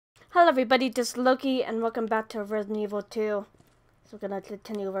Hello everybody, this is Loki and welcome back to Resident Evil 2. So we're gonna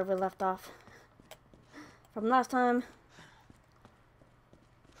continue where we left off from last time.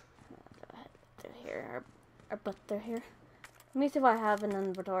 Go ahead through here, our butt through here. Let me see what I have in the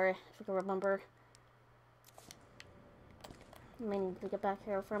inventory, if I can remember. I may need to get back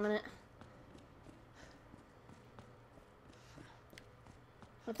here for a minute.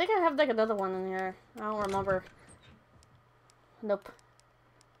 I think I have like another one in here. I don't remember. Nope.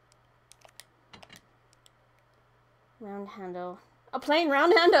 Round handle. A plain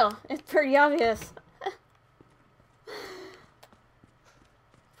round handle! It's pretty obvious.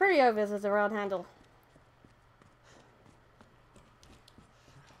 Pretty obvious it's a round handle.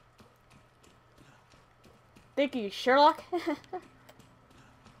 Thank you, Sherlock.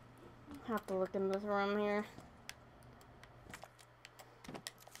 Have to look in this room here.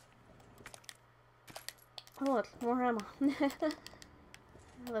 Oh look, more ammo.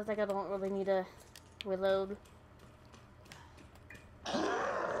 Looks like I don't really need to reload.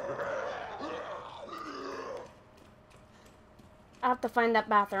 I have to find that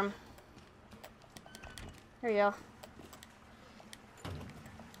bathroom. Here you go.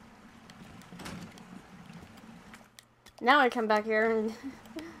 Now I come back here and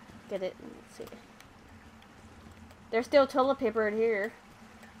get it. Let's see. There's still toilet paper in here.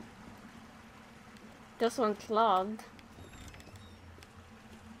 This one's clogged.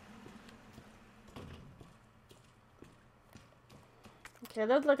 Okay,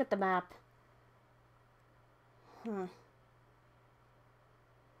 let's look at the map.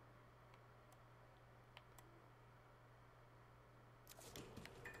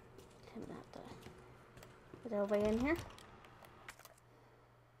 Is there a way in here?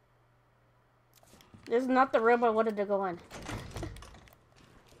 This is not the room I wanted to go in.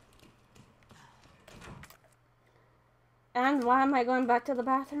 And why am I going back to the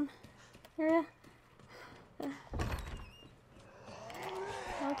bathroom area?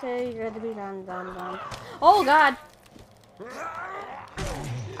 Okay, you're gonna be done. Oh God!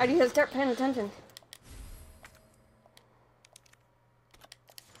 I need to start paying attention.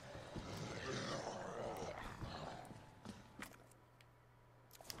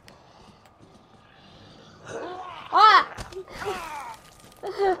 Ah!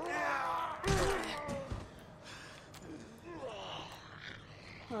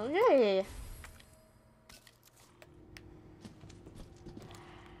 Okay.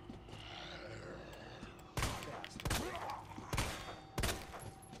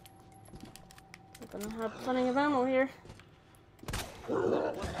 I'm gonna have plenty of ammo here.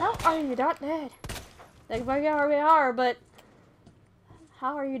 How are you not dead? Like, we are, but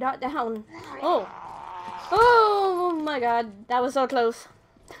how are you not down? Oh! Oh my God, that was so close.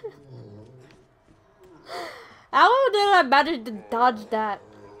 How did I manage to dodge that?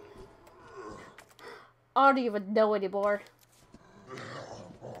 I don't even know anymore.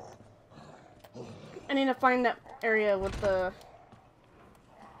 I need to find that area with the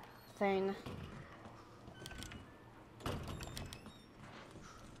thing.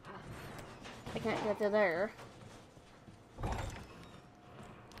 I can't get to there.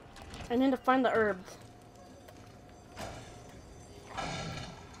 I need to find the herbs.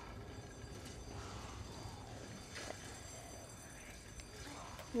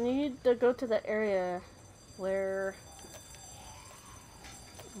 Need to go to the area where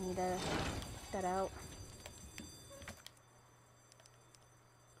I need to get that out.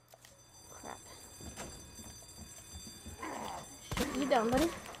 Crap. Shoot you down, buddy.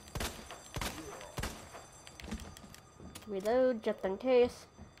 Reload just in case.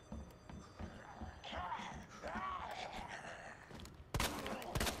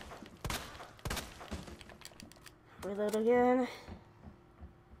 Reload again.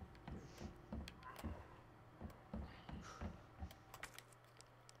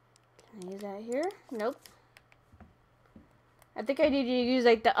 Can I use that here? Nope. I think I need to use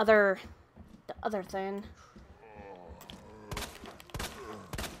like the other thing.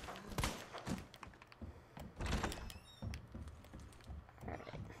 Alright.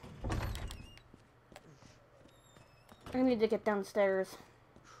 I need to get downstairs.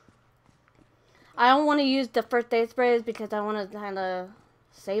 I don't want to use the first aid sprays because I want to kind of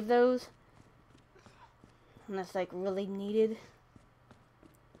save those. Unless like really needed.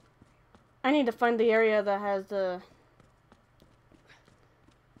 I need to find the area that has the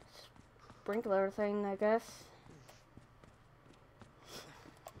sprinkler thing, I guess.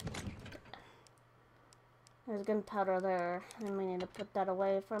 There's gunpowder there. And we need to put that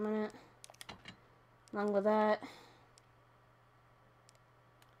away for a minute. Along with that.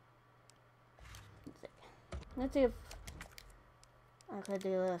 Let's see if I How could I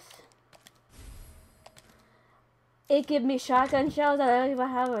do this? It give me shotgun shells that I don't even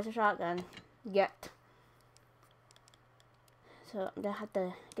have a shotgun yet. So I'm gonna have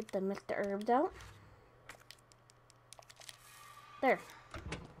to get the Mr. Herbs out. There.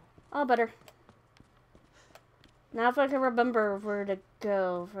 All better. Now if I can remember where to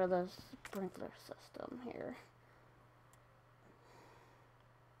go for the sprinkler system here.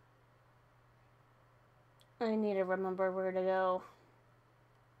 I need to remember where to go.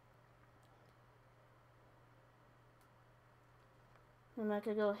 And I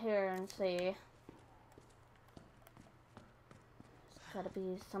could go here and see. There's gotta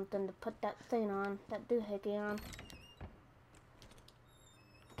be something to put that thing on, that doohickey on.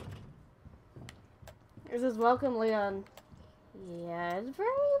 This is welcome, Leon. Yeah, it's very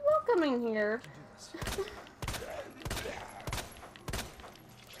welcoming here.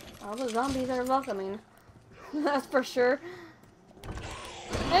 All the zombies are welcoming. That's for sure.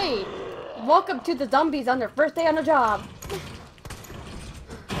 Hey! Welcome to the zombies on their first day on the job.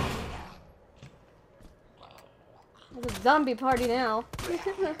 It's a zombie party now.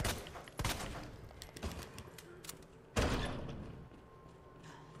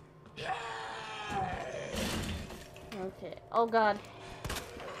 Okay. Oh god.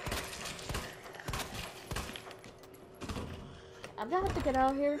 I'm gonna have to get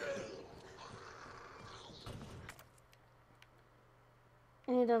out of here.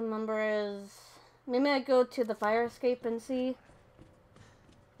 I need to remember is maybe I go to the fire escape and see.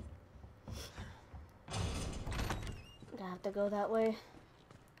 I have to go that way.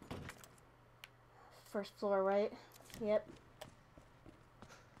 First floor, right? Yep.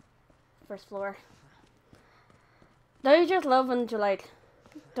 First floor. Don't you just love when you like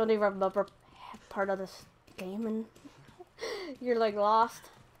don't even remember part of this game and you're like lost?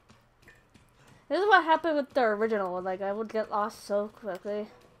 This is what happened with the original. Like I would get lost so quickly.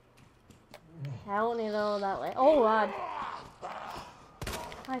 I don't need to go that way. Oh god.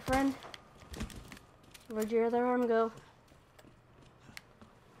 Hi friend. Where'd your other arm go?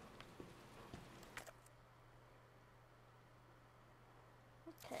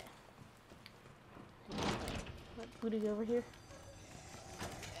 Okay. Let Booty over here.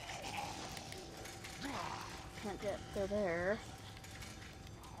 Can't get to there.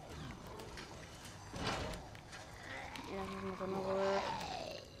 Yeah, there's nothing over there.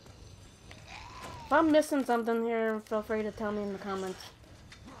 If I'm missing something here, feel free to tell me in the comments.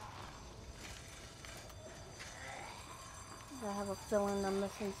 I have a feeling I'm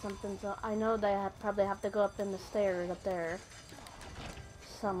missing something, so I know that I probably have to go up in the stairs up there.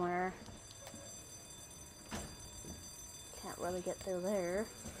 Somewhere. Can't really get through there.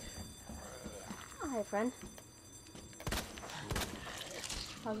 Oh, hi, friend.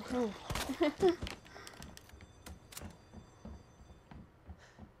 How's it going?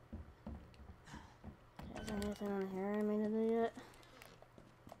 Is there anything on here I made to do yet?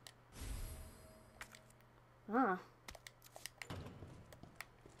 Ah.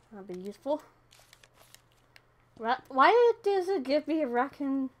 That'll be useful. Why does it give me a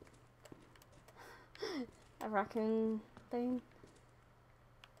raccoon? A raccoon thing?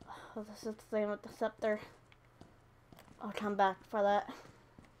 Oh, this is the same with the scepter. I'll come back for that.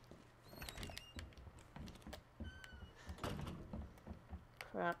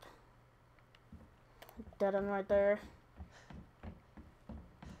 Crap. Dead end right there.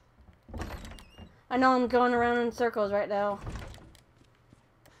 I know I'm going around in circles right now.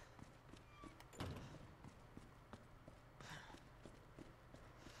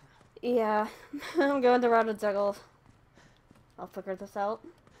 Yeah, I'm going around in circles. I'll figure this out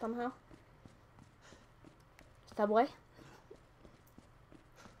somehow. Subway.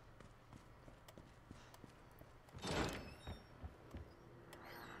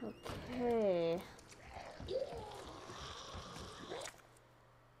 Okay.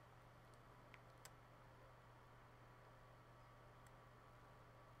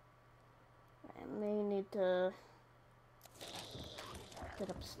 I may need to get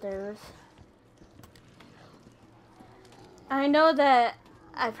upstairs. I know that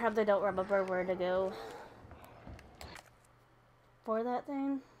I probably don't remember where to go for that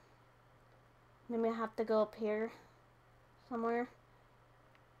thing. Maybe I have to go up here somewhere.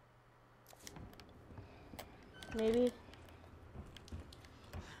 Maybe.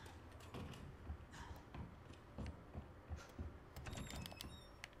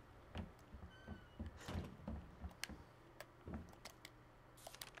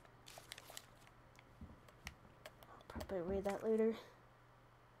 I'll probably read that later.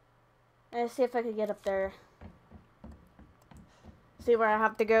 Let's see if I can get up there. See where I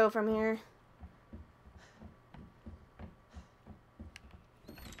have to go from here.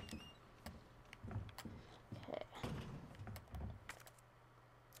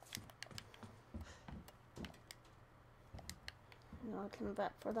 I can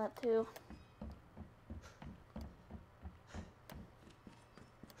bet for that too.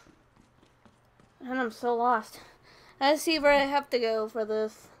 And I'm so lost. I see where I have to go for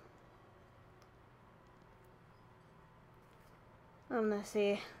this. I'm gonna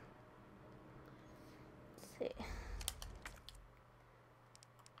see. Let's see.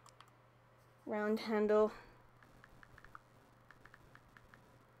 Round handle.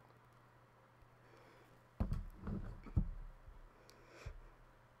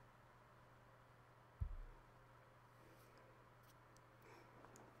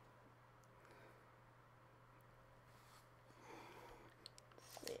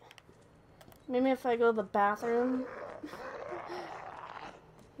 Maybe if I go to the bathroom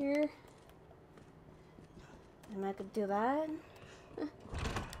here, and I could do that.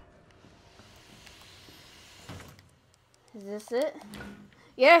 Is this it?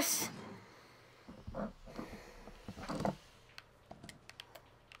 Yes!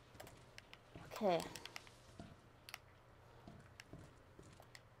 Okay.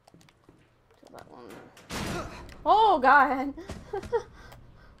 Do that one. Oh god!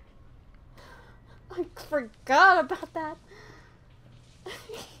 I forgot about that.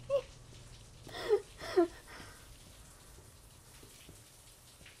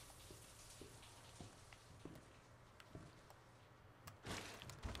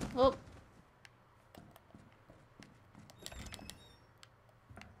 Oh.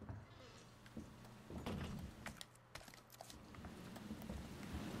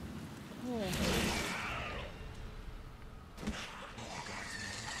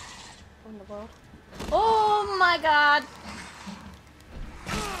 In the world. Oh my god!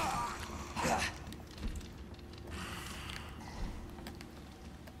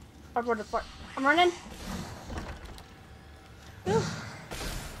 I'm running. Whew.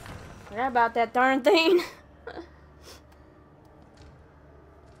 Forgot about that darn thing.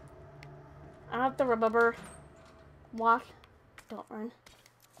 I have to remember. Walk. Don't run.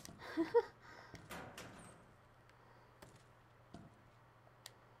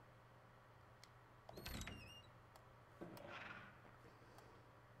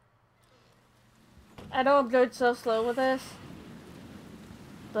 I know I'm going so slow with this,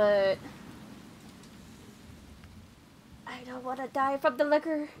 but I don't want to die from the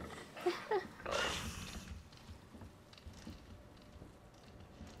liquor.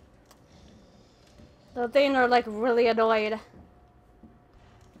 The thing are like really annoyed.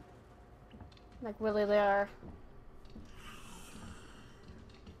 Like really they are.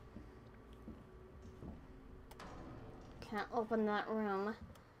 Can't open that room.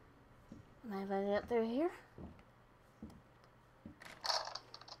 Am I get through here?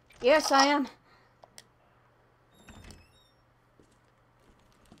 Yes, I am.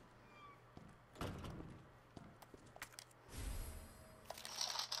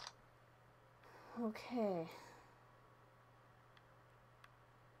 Okay.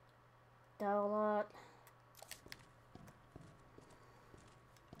 Download.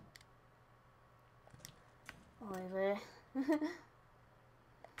 Let's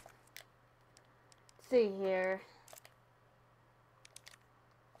see here.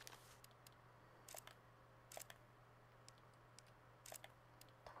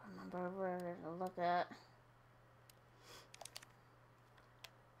 Don't remember where to look at.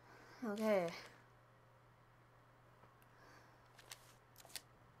 Okay.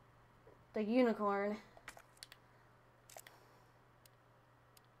 The unicorn.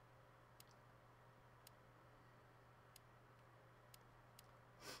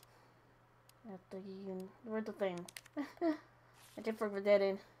 Where's the thing? I did forget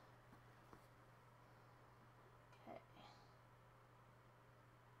it. Okay.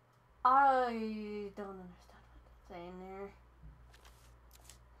 I don't understand what it's saying there.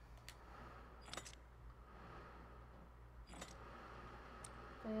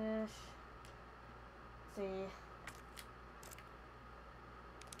 Fish. Let's see.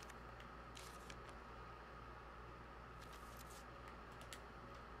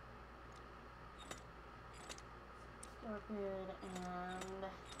 Scorpion and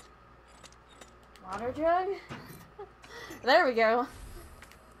water jug. There we go.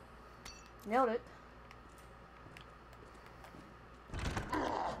 Nailed it.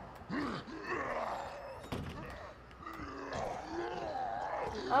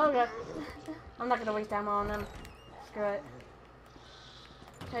 Oh god. I'm not gonna waste ammo on them. Screw it.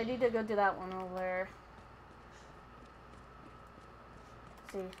 Okay, I need to go do that one over there.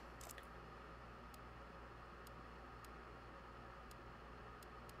 Let's see.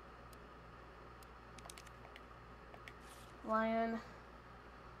 Lion.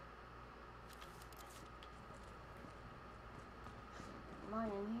 Am I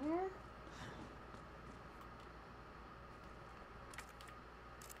in here?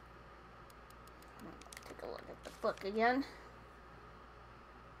 Take a look at the book again.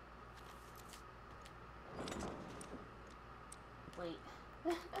 Wait.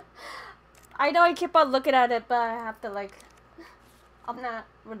 I know I keep on looking at it, but I have to like... I'm not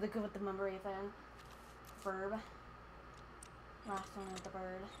really good with the memory thing. Verb. Last one is the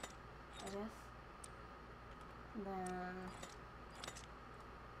bird, I guess. Then...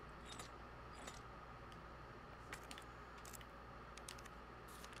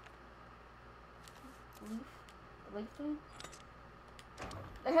 Leaf? The leaf thing?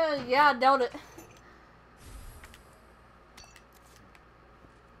 Yeah, nailed it.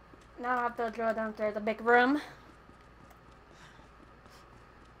 Now I have to go downstairs, the big room.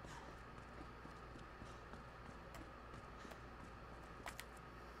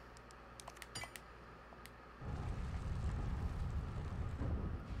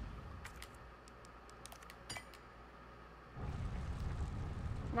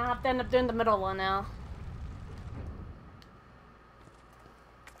 Now I have to end up doing the middle one now.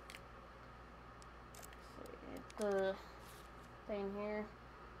 The thing here.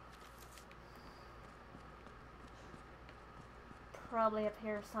 Probably up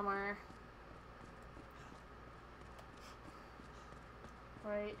here somewhere.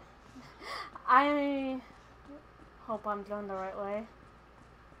 Right. I hope I'm going the right way.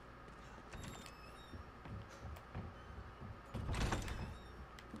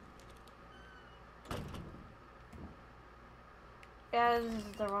 Yeah, this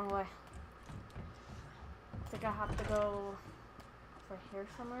is the wrong way. I think I have to go over here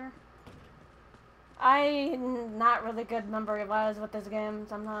somewhere. I'm not really good memory-wise with this game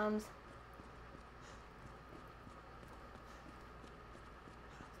sometimes.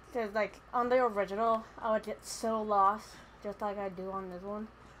 Cause like on the original, I would get so lost, just like I do on this one.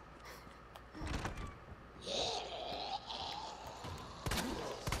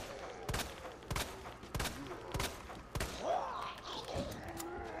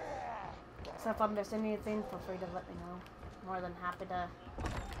 So if I'm missing anything, feel free to let me know. More than happy to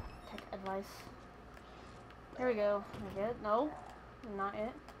take advice. Here we go. Is it? No, not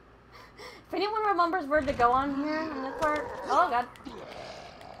it. If anyone remembers where to go on here in this part, oh god.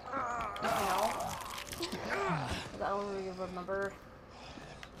 No. I only remember.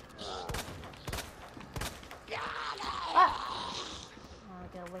 Ah! I'll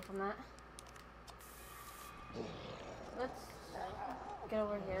get away from that. Let's get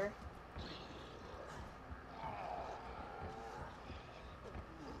over here.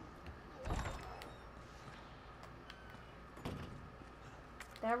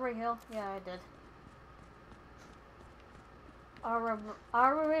 Did I ever heal? Yeah, I did. I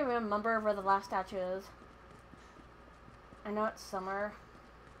really remember where the last statue is. I know it's somewhere.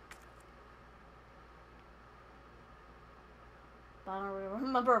 But I don't really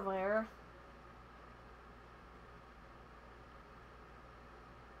remember where.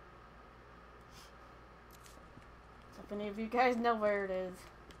 So if any of you guys know where it is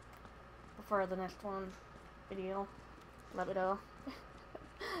before the next video, let me know.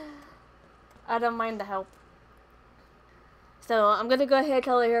 I don't mind the help. So I'm gonna go ahead and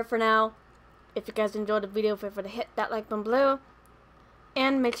call it here for now. If you guys enjoyed the video, feel free to hit that like button below.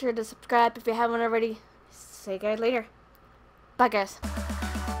 And make sure to subscribe if you haven't already. See you guys later. Bye guys.